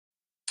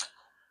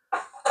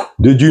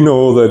Did you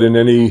know that in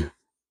any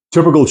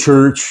typical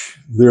church,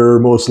 there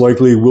most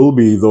likely will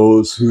be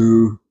those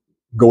who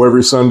go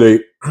every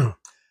Sunday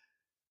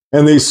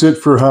and they sit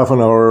for half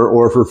an hour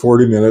or for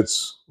 40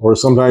 minutes or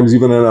sometimes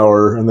even an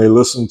hour and they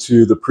listen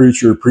to the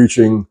preacher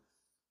preaching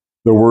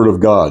the Word of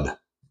God.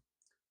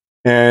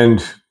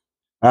 And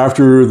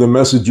after the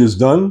message is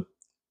done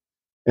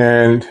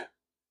and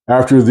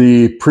after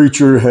the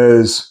preacher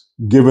has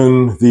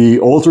given the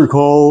altar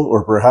call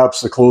or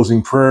perhaps the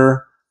closing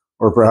prayer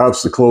or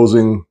perhaps the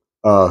closing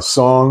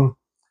song,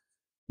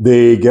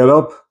 they get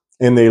up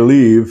and they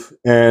leave,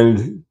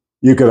 and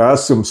you could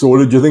ask them, so what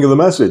did you think of the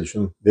message?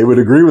 And they would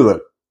agree with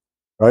it,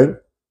 right?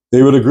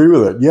 They would agree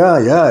with it. Yeah,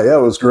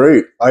 it was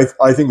great. I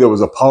think that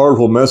was a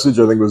powerful message.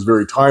 I think it was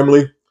very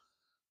timely.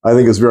 I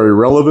think it's very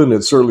relevant.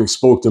 It certainly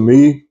spoke to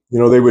me. You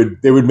know, they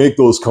would make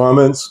those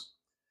comments,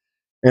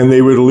 and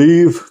they would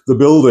leave the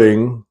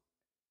building,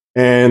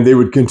 and they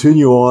would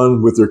continue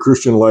on with their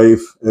Christian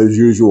life as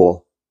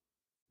usual,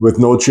 with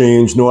no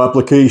change, no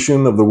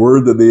application of the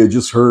word that they had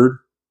just heard.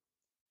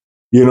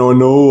 You know,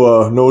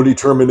 no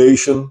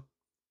determination.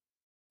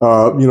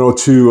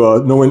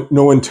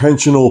 No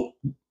intentional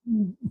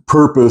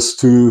purpose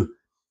to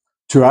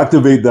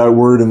activate that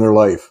word in their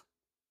life.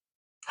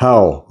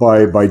 How?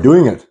 By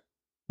doing it,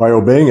 by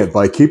obeying it,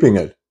 by keeping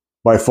it,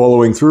 by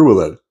following through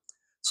with it.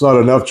 It's not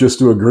enough just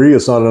to agree.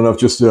 It's not enough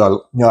just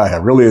to, I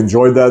really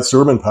enjoyed that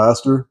sermon,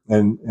 Pastor,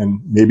 and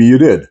maybe you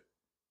did.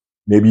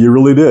 Maybe you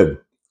really did.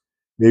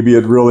 Maybe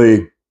it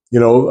really,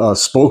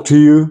 spoke to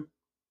you.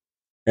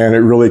 And it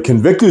really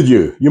convicted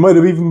you. You might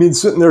have even been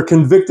sitting there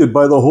convicted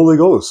by the Holy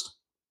Ghost,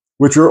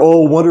 which are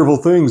all wonderful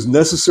things,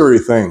 necessary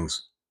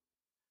things.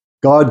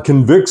 God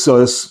convicts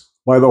us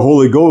by the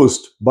Holy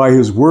Ghost, by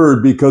His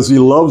Word, because He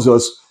loves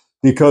us.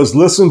 Because,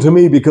 listen to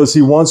me, because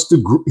He wants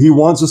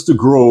us to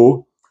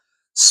grow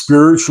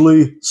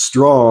spiritually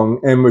strong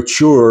and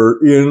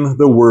mature in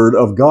the Word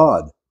of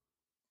God.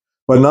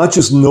 But not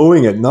just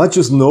knowing it,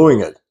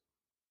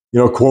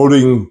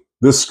 quoting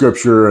this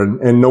scripture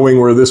and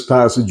knowing where this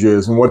passage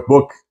is and what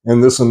book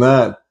and this and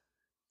that.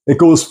 It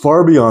goes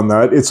far beyond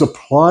that. It's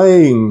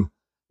applying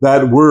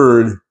that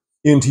word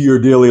into your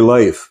daily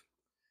life,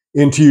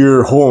 into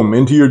your home,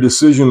 into your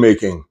decision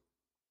making,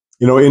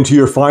 into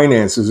your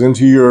finances,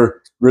 into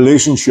your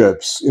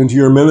relationships, into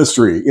your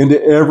ministry,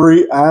 into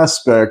every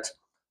aspect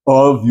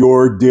of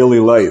your daily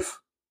life.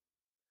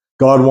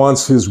 God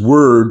wants His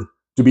word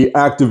to be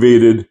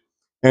activated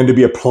and to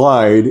be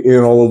applied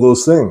in all of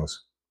those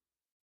things.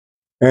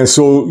 And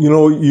so,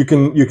 you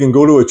can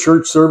go to a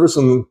church service,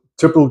 and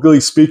typically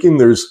speaking,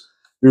 there's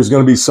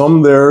going to be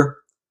some there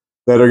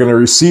that are going to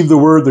receive the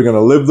word, they're going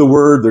to live the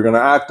word, they're going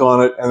to act on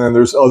it, and then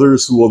there's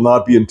others who will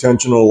not be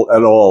intentional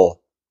at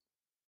all.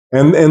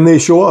 And they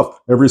show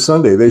up every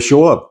Sunday. They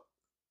show up.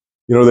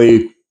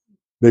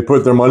 They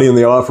put their money in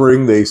the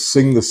offering, they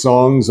sing the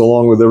songs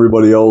along with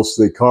everybody else,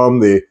 they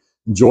come, they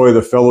enjoy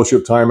the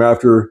fellowship time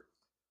after,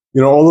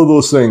 all of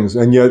those things.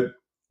 And yet,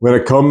 when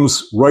it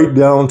comes right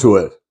down to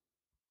it,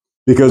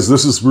 because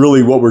this is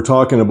really what we're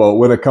talking about.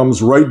 When it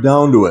comes right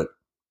down to it,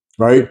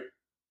 right?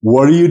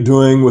 What are you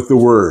doing with the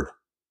word?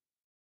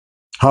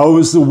 How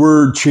is the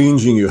word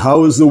changing you?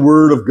 How is the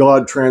word of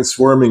God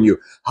transforming you?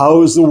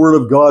 How is the word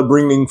of God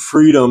bringing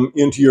freedom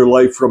into your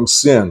life from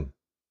sin,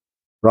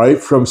 right?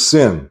 From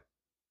sin,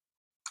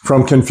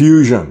 from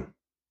confusion.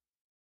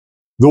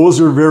 Those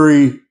are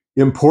very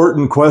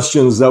important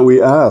questions that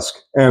we ask.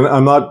 And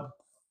I'm not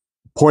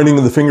pointing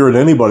the finger at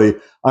anybody.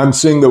 I'm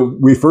saying that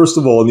we first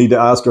of all need to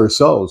ask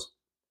ourselves.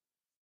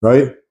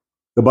 Right?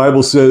 The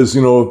Bible says,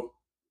 look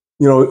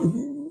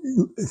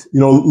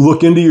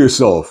into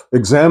yourself,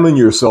 examine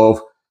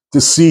yourself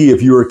to see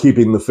if you are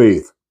keeping the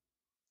faith.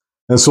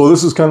 And so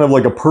this is kind of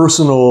like a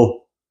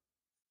personal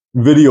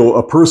video,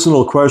 a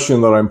personal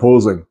question that I'm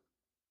posing.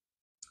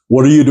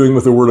 What are you doing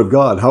with the Word of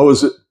God? How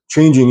is it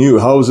changing you?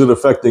 How is it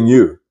affecting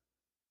you?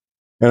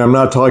 And I'm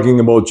not talking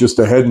about just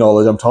the head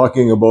knowledge. I'm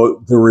talking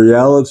about the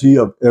reality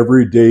of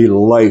everyday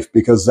life,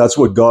 because that's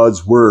what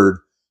God's Word,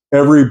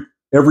 every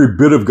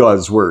bit of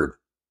God's word,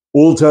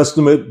 Old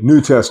Testament, New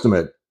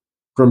Testament,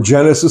 from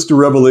Genesis to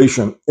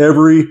Revelation,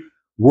 every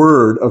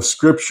word of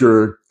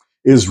Scripture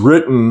is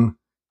written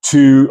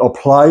to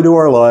apply to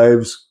our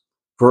lives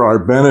for our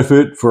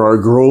benefit, for our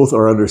growth,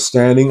 our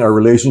understanding, our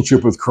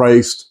relationship with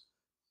Christ,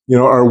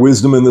 our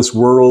wisdom in this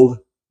world,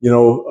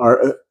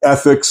 our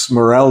ethics,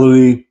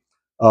 morality,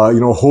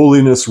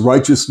 holiness,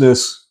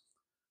 righteousness,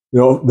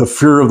 the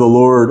fear of the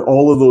Lord.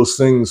 All of those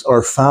things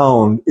are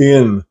found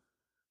in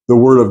the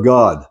Word of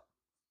God.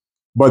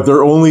 But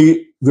they're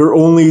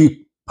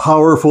only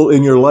powerful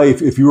in your life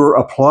if you are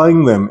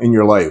applying them in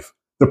your life.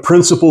 The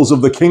principles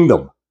of the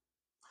kingdom.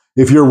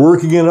 If you're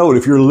working it out,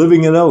 if you're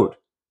living it out,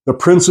 the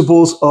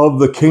principles of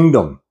the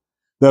kingdom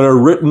that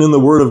are written in the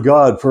Word of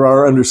God for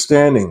our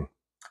understanding,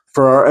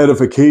 for our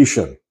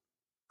edification,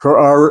 for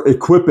our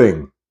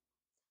equipping,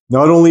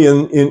 not only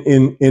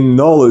in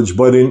knowledge,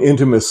 but in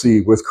intimacy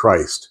with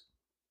Christ.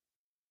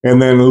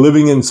 And then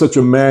living in such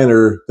a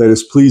manner that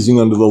is pleasing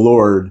unto the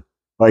Lord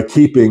by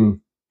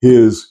keeping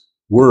His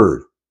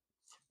word.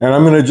 And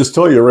I'm going to just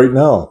tell you right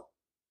now,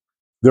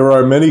 there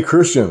are many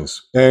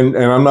Christians, and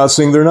I'm not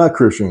saying they're not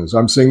Christians.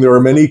 I'm saying there are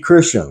many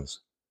Christians,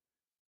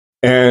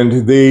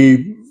 and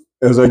they,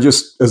 as I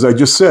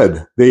just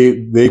said,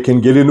 they can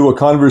get into a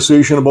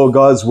conversation about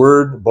God's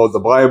word, about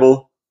the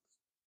Bible,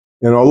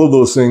 and all of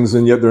those things,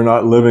 and yet they're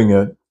not living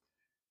it.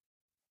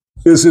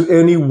 Is it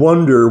any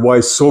wonder why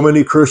so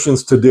many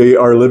Christians today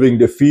are living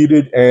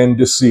defeated and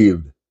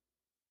deceived?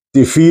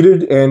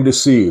 Defeated and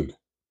deceived.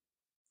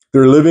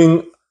 They're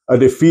living a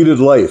defeated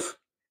life,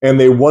 and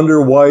they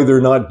wonder why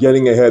they're not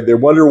getting ahead. They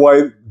wonder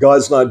why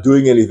God's not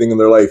doing anything in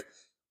their life.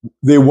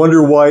 They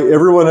wonder why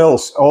everyone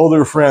else, all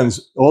their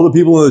friends, all the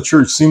people in the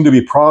church seem to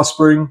be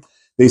prospering.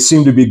 They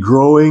seem to be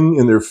growing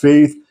in their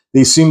faith.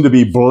 They seem to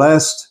be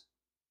blessed,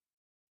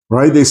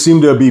 right? They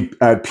seem to be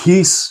at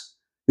peace.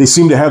 They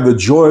seem to have the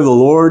joy of the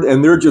Lord,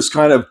 and they're just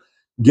kind of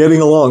getting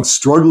along,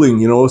 struggling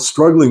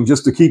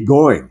just to keep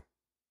going.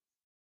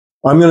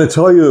 I'm going to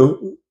tell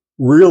you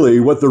really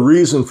what the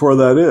reason for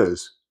that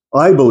is.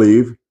 I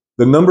believe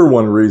the number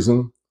one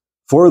reason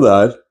for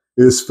that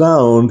is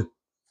found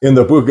in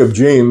the book of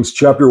James,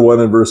 chapter 1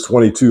 and verse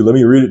 22. Let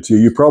me read it to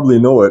you. You probably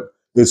know it.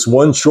 It's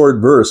one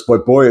short verse,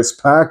 but boy, it's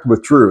packed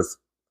with truth.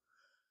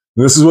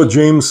 And this is what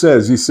James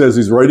says. He says,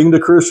 he's writing to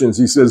Christians.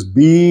 He says,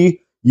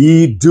 be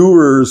ye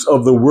doers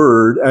of the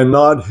word and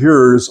not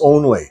hearers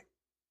only.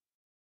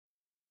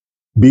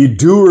 Be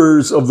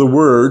doers of the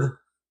word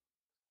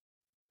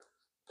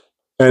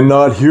and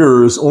not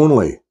hearers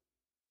only.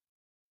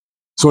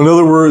 So in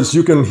other words,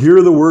 you can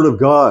hear the word of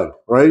God,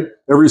 right?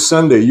 Every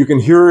Sunday. You can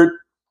hear it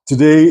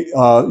today,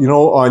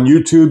 on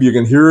YouTube. You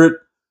can hear it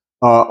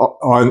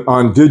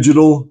on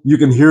digital. You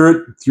can hear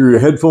it through your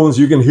headphones.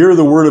 You can hear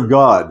the word of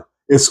God.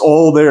 It's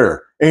all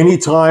there.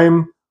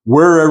 Anytime,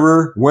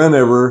 wherever,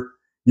 whenever,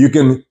 you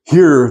can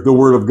hear the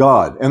word of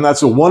God. And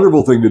that's a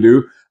wonderful thing to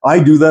do.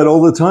 I do that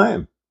all the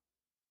time.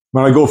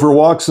 When I go for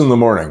walks in the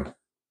morning,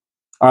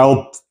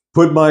 I'll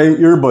put my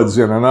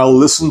earbuds in and I'll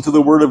listen to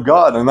the word of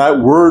God. And that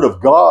word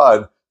of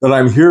God that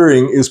I'm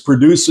hearing is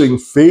producing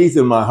faith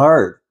in my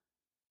heart.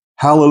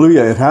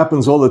 Hallelujah. It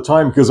happens all the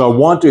time because I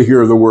want to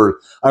hear the word.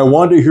 I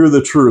want to hear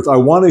the truth. I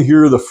want to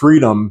hear the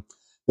freedom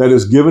that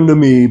is given to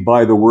me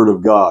by the word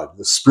of God,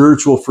 the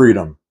spiritual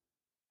freedom.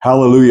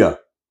 Hallelujah.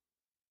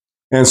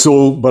 And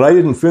so, but I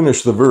didn't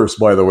finish the verse,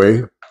 by the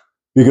way,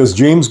 because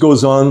James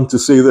goes on to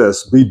say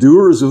this, be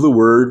doers of the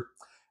word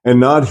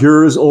and not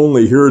hearers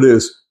only. Here it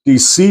is,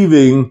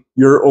 deceiving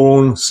your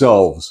own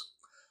selves.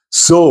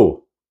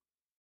 So,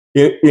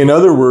 in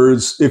other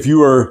words, if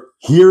you are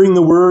hearing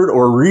the word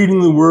or reading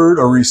the word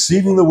or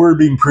receiving the word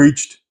being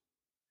preached,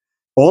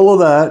 all of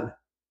that,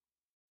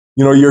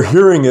 you're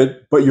hearing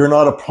it, but you're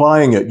not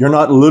applying it. You're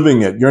not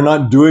living it. You're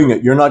not doing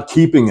it. You're not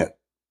keeping it.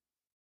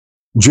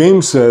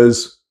 James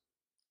says,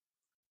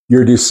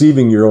 you're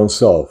deceiving your own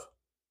self.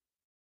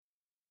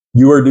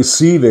 You are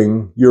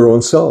deceiving your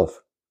own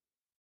self.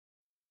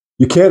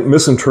 You can't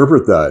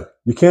misinterpret that.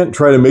 You can't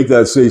try to make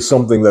that say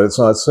something that it's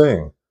not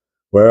saying.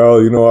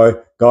 Well,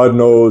 God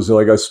knows,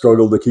 I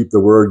struggle to keep the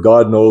word.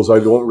 God knows I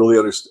don't really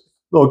understand.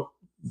 No,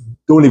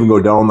 don't even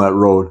go down that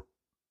road.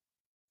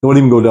 Don't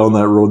even go down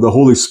that road. The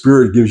Holy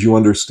Spirit gives you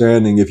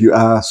understanding if you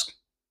ask.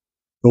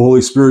 The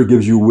Holy Spirit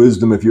gives you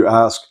wisdom if you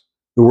ask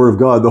the word of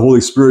God. The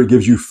Holy Spirit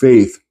gives you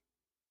faith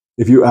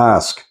if you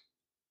ask.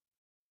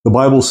 The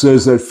Bible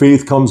says that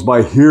faith comes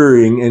by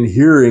hearing, and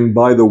hearing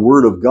by the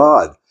word of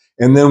God.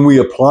 And then we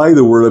apply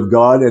the word of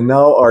God, and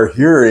now our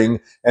hearing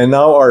and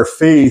now our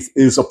faith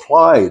is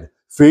applied.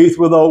 Faith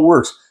without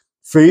works,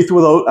 faith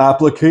without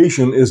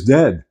application is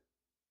dead.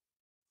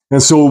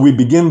 And so we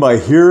begin by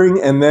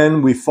hearing, and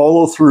then we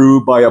follow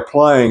through by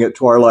applying it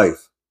to our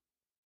life.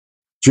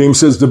 James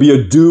says to be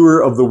a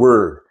doer of the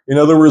word. In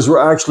other words,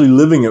 we're actually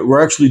living it.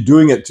 We're actually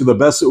doing it to the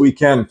best that we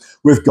can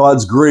with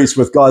God's grace,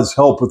 with God's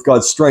help, with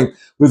God's strength,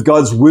 with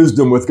God's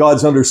wisdom, with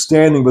God's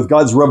understanding, with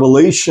God's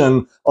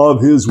revelation of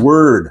his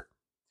word.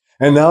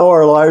 And now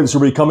our lives are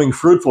becoming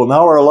fruitful.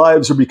 Now our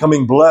lives are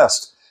becoming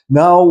blessed.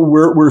 Now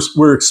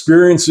we're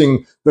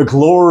experiencing the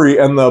glory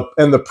and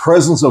the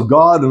presence of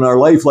God in our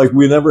life like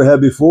we never had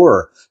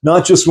before.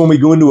 Not just when we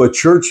go into a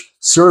church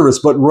service,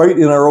 but right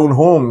in our own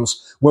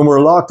homes when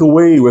we're locked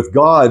away with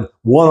God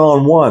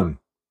one-on-one.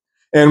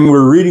 And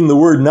we're reading the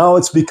word. Now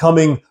it's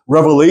becoming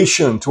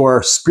revelation to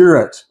our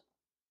spirit.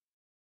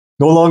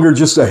 No longer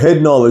just a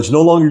head knowledge.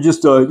 No longer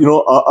just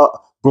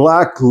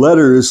black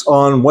letters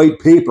on white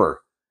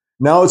paper.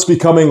 Now it's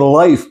becoming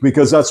life,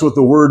 because that's what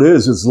the word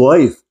is. It's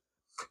life.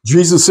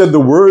 Jesus said, the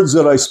words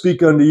that I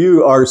speak unto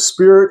you are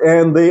spirit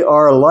and they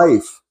are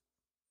life.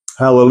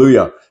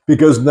 Hallelujah.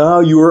 Because now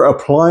you are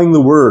applying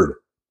the word.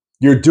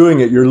 You're doing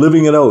it. You're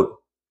living it out.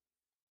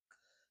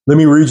 Let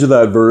me read you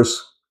that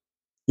verse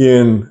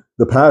in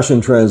the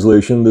Passion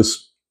Translation.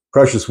 This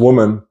precious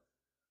woman,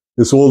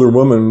 this older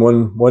woman,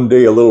 one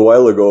day a little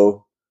while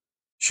ago,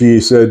 she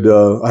said,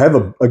 I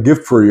have a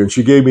gift for you. And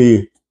she gave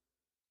me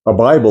a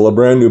Bible, a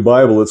brand new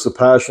Bible. It's the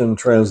Passion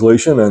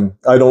Translation, and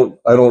I don't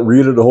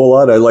read it a whole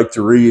lot. I like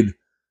to read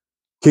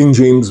King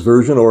James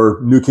Version or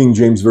New King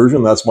James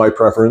Version. That's my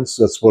preference.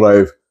 That's what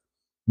I've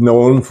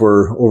known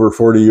for over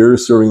 40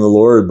 years serving the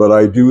Lord, but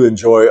I do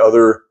enjoy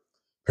other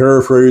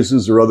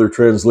paraphrases or other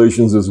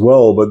translations as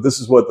well. But this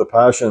is what the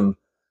Passion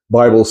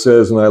Bible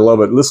says, and I love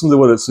it. Listen to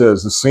what it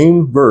says. The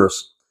same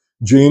verse,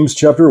 James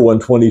chapter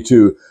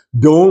 1:22.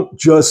 Don't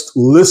just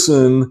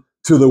listen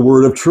to the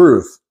word of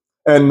truth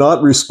and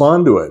not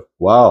respond to it.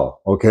 Wow,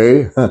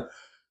 okay.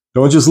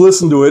 Don't just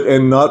listen to it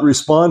and not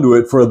respond to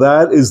it, for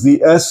that is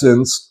the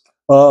essence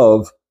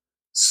of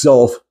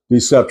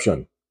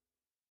self-deception.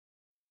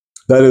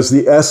 That is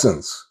the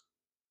essence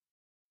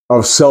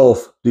of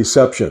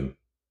self-deception.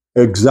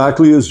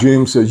 Exactly as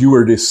James says, you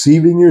are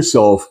deceiving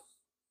yourself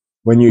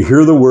when you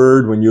hear the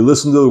word, when you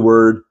listen to the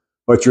word,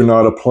 but you're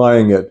not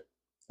applying it.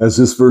 As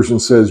this version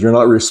says, you're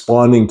not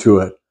responding to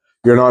it.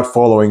 You're not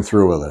following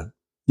through with it.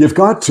 You've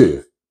got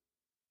to.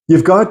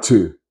 You've got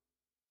to.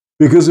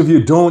 Because if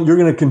you don't, you're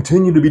going to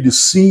continue to be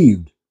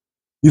deceived.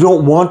 You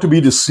don't want to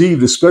be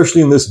deceived,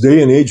 especially in this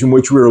day and age in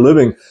which we are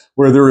living,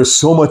 where there is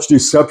so much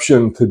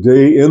deception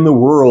today in the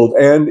world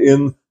and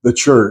in the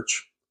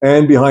church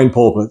and behind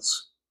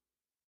pulpits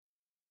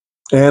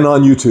and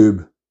on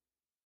YouTube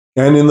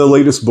and in the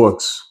latest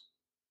books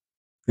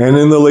and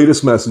in the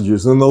latest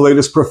messages and the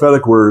latest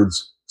prophetic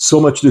words. So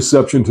much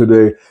deception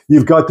today.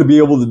 You've got to be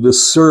able to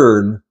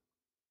discern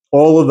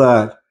all of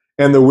that.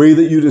 And the way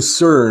that you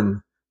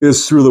discern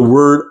is through the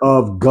Word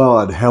of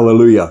God.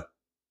 Hallelujah.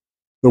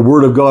 The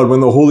Word of God. When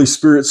the Holy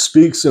Spirit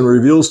speaks and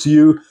reveals to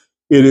you,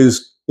 it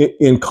is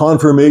in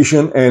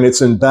confirmation and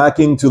it's in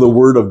backing to the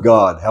Word of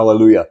God.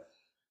 Hallelujah.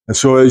 And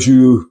so as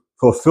you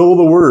fulfill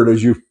the Word,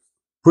 as you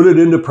put it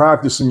into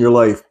practice in your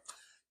life,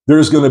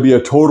 there's going to be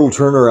a total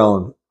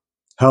turnaround.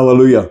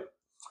 Hallelujah.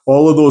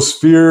 All of those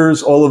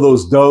fears, all of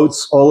those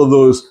doubts, all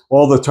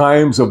the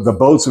times of the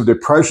bouts of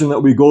depression that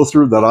we go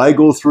through, that I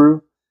go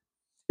through,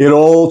 it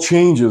all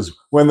changes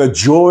when the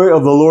joy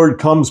of the Lord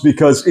comes,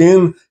 because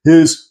in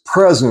His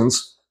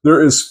presence,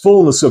 there is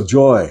fullness of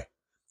joy.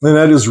 And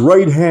at His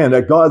right hand,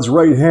 at God's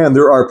right hand,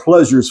 there are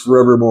pleasures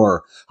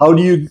forevermore. How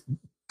do you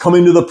come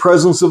into the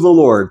presence of the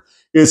Lord?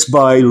 It's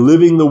by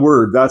living the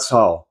Word. That's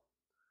how.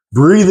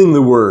 Breathing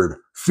the Word,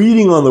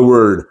 feeding on the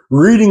Word,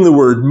 reading the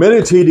Word,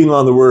 meditating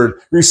on the Word,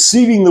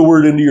 receiving the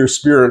Word into your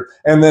spirit,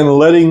 and then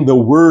letting the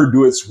Word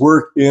do its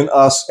work in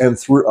us and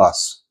through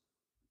us.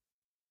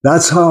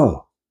 That's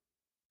how.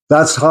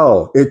 That's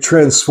how it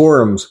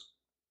transforms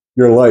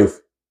your life.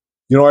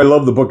 You know, I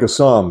love the book of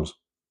Psalms.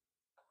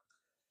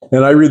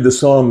 And I read the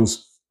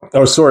Psalms.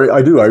 Oh, sorry,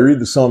 I do. I read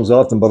the Psalms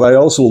often, but I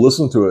also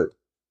listen to it.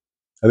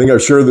 I think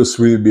I've shared this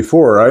with you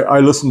before. I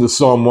listen to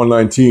Psalm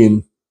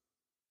 119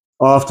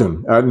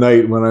 often at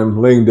night when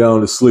I'm laying down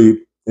to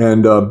sleep.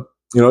 And,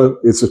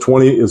 it's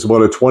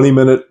about a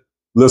 20-minute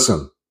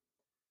listen.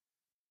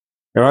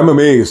 And I'm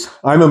amazed.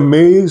 I'm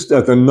amazed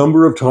at the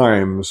number of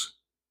times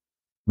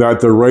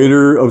that the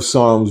writer of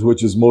Psalms,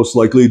 which is most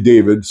likely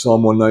David,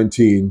 Psalm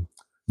 119,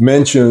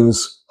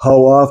 mentions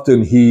how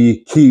often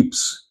he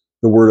keeps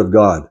the Word of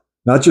God.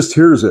 Not just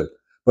hears it,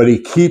 but he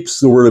keeps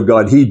the Word of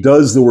God. He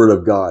does the Word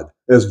of God.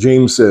 As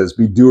James says,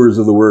 be doers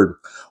of the Word.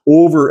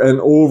 Over and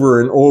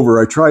over and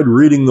over. I tried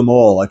reading them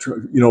all.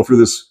 For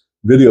this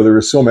video, there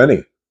were so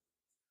many.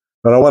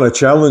 But I want to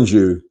challenge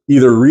you.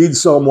 Either read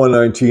Psalm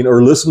 119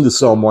 or listen to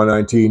Psalm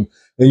 119,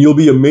 and you'll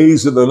be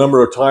amazed at the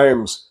number of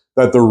times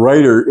that the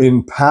writer,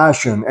 in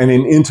passion and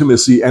in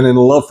intimacy and in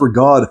love for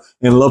God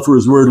and love for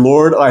His Word,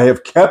 Lord, I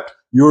have kept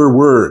your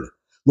Word.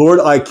 Lord,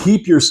 I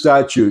keep your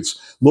statutes.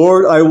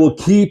 Lord, I will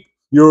keep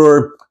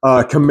your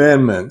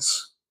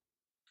commandments.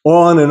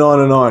 On and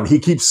on and on. He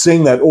keeps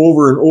saying that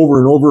over and over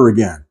and over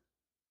again.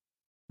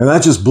 And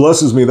that just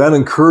blesses me. That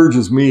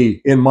encourages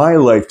me in my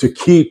life to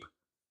keep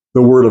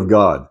the Word of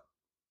God.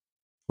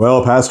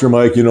 Well, Pastor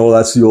Mike,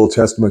 that's the Old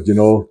Testament,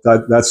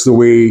 that's the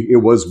way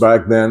it was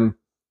back then,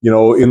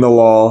 in the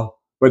law.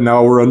 But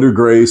now we're under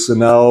grace, and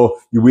now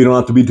we don't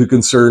have to be too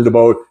concerned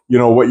about,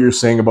 what you're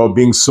saying about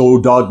being so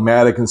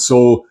dogmatic and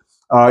so,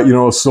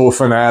 so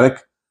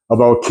fanatic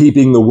about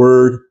keeping the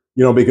Word,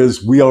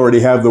 because we already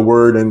have the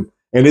Word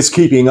and it's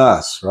keeping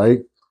us,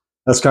 right?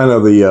 That's kind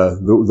of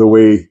the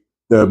way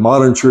the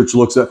modern church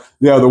looks at,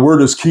 the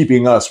Word is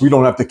keeping us. We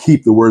don't have to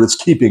keep the Word, it's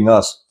keeping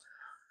us.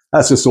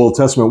 That's just Old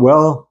Testament.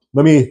 Well,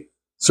 let me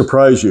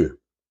surprise you,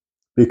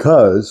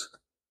 because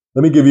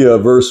let me give you a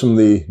verse from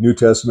the New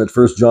Testament,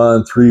 1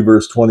 John 3,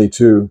 verse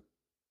 22.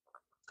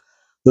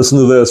 Listen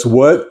to this.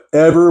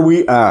 Whatever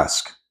we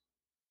ask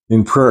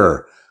in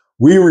prayer,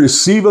 we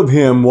receive of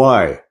Him.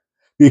 Why?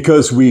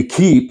 Because we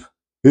keep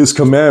His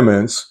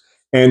commandments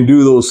and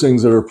do those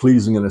things that are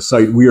pleasing in His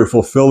sight. We are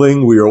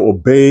fulfilling, we are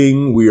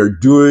obeying, we are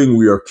doing,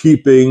 we are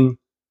keeping,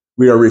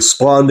 we are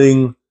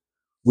responding,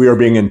 we are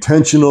being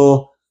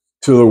intentional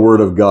to the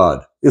Word of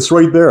God. It's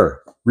right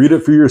there. Read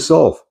it for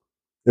yourself.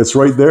 It's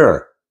right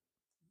there.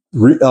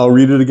 I'll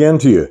read it again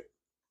to you.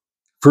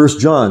 1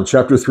 John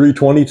chapter 3,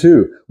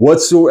 22.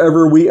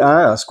 Whatsoever we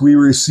ask, we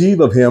receive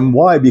of Him.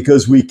 Why?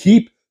 Because we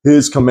keep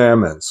His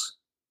commandments.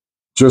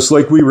 Just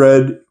like we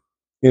read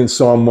in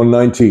Psalm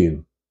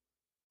 119.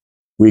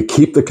 We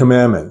keep the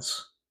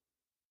commandments.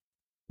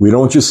 We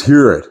don't just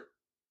hear it.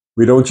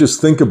 We don't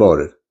just think about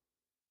it.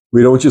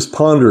 We don't just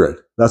ponder it.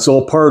 That's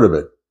all part of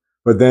it.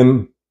 But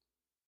then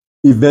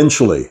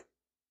eventually,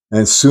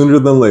 and sooner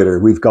than later,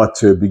 we've got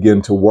to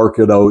begin to work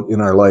it out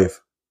in our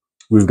life.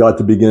 We've got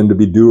to begin to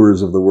be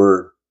doers of the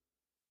word,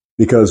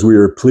 because we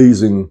are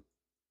doing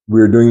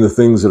the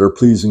things that are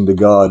pleasing to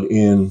God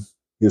in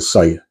his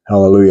sight.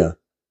 Hallelujah.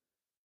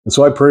 And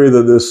so I pray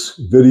that this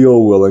video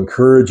will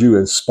encourage you,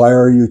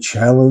 inspire you,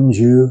 challenge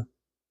you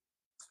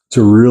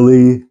to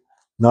really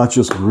not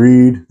just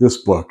read this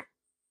book,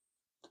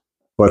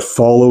 but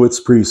follow its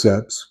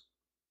precepts.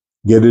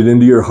 Get it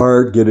into your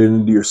heart, get it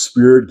into your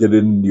spirit, get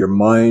it into your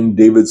mind.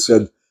 David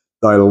said,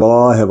 "Thy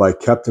law have I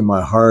kept in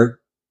my heart.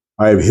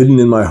 I have hidden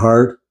in my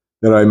heart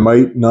that I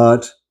might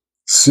not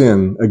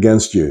sin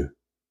against you."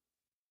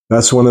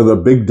 That's one of the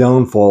big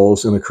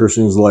downfalls in a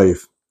Christian's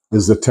life,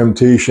 is the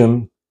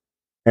temptation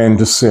and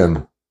to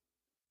sin.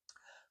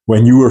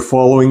 When you were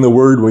following the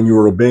word, when you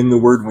were obeying the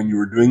word, when you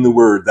were doing the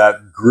word, that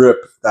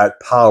grip, that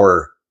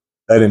power,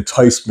 that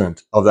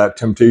enticement of that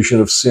temptation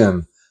of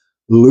sin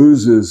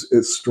loses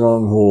its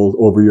stronghold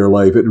over your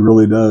life. It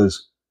really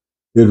does.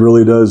 It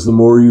really does. The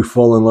more you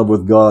fall in love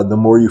with God, the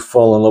more you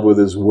fall in love with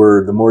his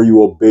word, the more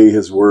you obey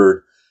his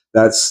word,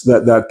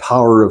 that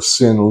power of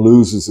sin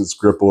loses its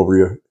grip over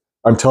you.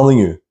 I'm telling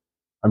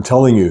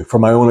you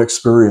from my own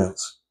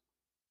experience.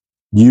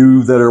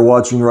 You that are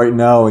watching right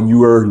now, and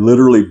you are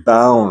literally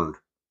bound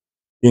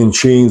in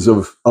chains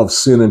of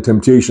sin and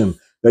temptation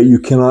that you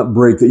cannot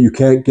break, that you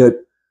can't get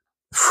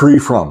free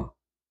from.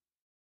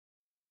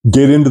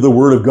 Get into the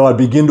word of God.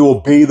 Begin to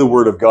obey the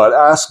word of God.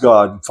 Ask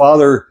God,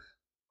 Father,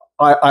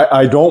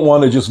 I don't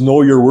want to just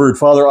know your word.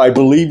 Father, I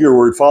believe your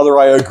word. Father,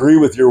 I agree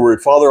with your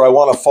word. Father, I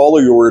want to follow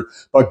your word.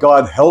 But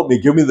God, help me.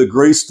 Give me the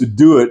grace to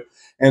do it.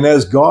 And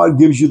as God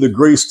gives you the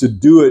grace to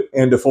do it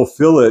and to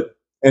fulfill it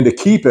and to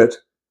keep it,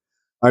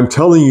 I'm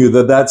telling you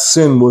that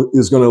sin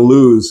is going to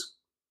lose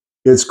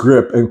its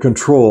grip and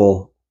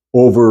control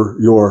over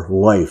your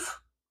life.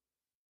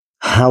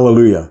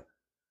 Hallelujah.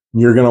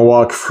 You're going to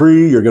walk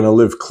free. You're going to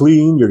live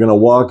clean. You're going to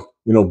walk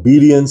in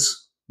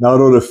obedience, not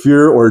out of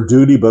fear or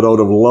duty, but out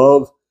of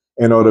love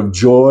and out of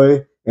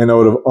joy and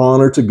out of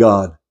honor to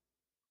God,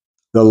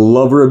 the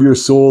lover of your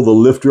soul, the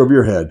lifter of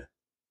your head,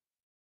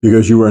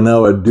 because you are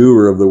now a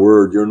doer of the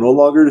word. You're no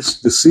longer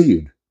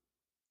deceived.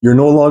 You're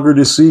no longer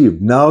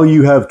deceived. Now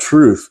you have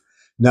truth.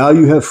 Now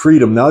you have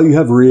freedom. Now you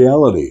have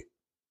reality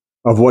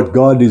of what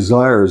God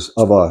desires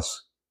of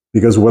us,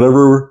 because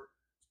whatever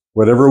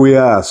we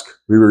ask,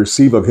 we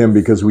receive of him,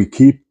 because we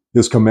keep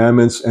his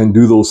commandments and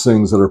do those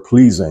things that are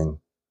pleasing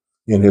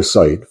in his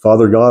sight.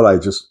 Father God, I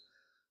just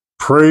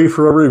pray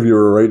for every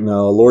viewer right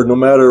now. Lord, no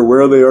matter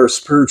where they are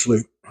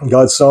spiritually,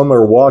 God, some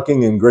are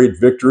walking in great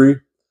victory,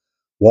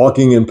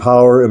 walking in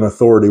power and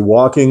authority,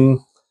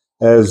 walking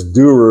as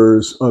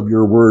doers of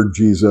your word,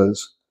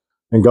 Jesus.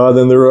 And God,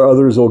 then there are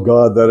others, oh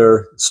God, that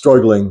are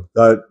struggling,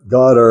 that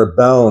God are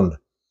bound.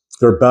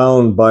 They're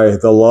bound by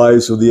the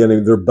lies of the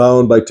enemy. They're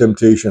bound by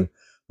temptation,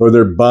 or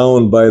they're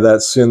bound by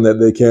that sin that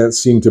they can't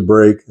seem to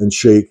break and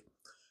shake.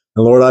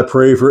 And Lord, I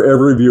pray for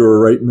every viewer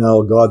right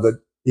now, God, that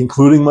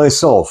including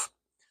myself,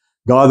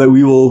 God, that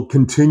we will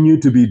continue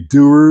to be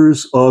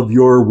doers of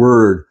your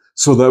word,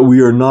 so that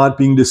we are not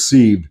being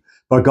deceived,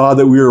 but God,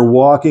 that we are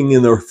walking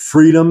in the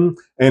freedom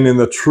and in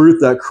the truth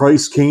that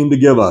Christ came to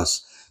give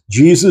us.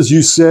 Jesus,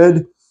 you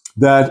said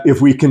that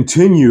if we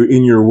continue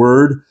in your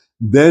word,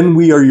 then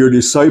we are your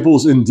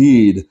disciples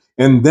indeed,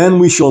 and then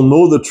we shall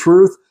know the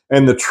truth,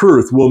 and the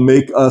truth will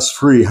make us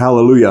free.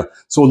 Hallelujah.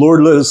 So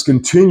Lord, let us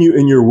continue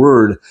in your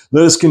word.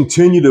 Let us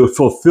continue to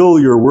fulfill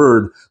your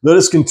word. Let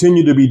us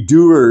continue to be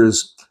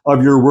doers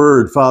of your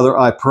word, Father,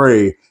 I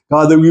pray.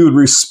 God, that we would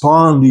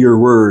respond to your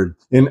word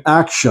in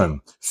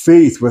action,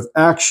 faith with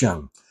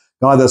action.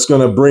 God, that's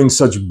going to bring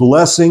such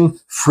blessing,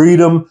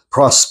 freedom,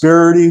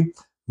 prosperity,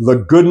 the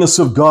goodness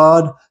of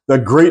God, the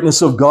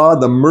greatness of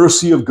God, the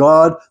mercy of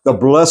God, the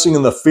blessing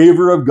and the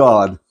favor of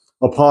God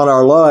upon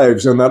our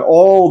lives, and that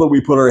all that we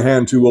put our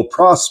hand to will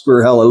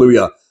prosper.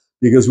 Hallelujah.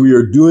 Because we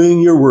are doing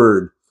your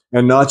word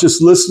and not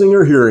just listening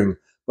or hearing,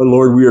 but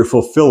Lord, we are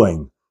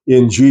fulfilling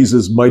in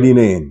Jesus' mighty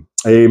name.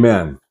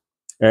 Amen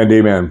and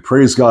amen.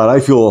 Praise God. I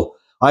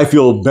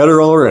feel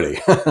better already.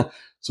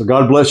 So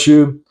God bless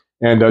you,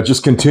 and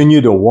just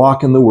continue to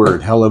walk in the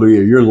word.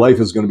 Hallelujah. Your life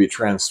is going to be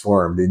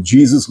transformed in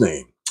Jesus'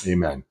 name.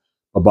 Amen.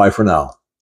 Bye-bye for now.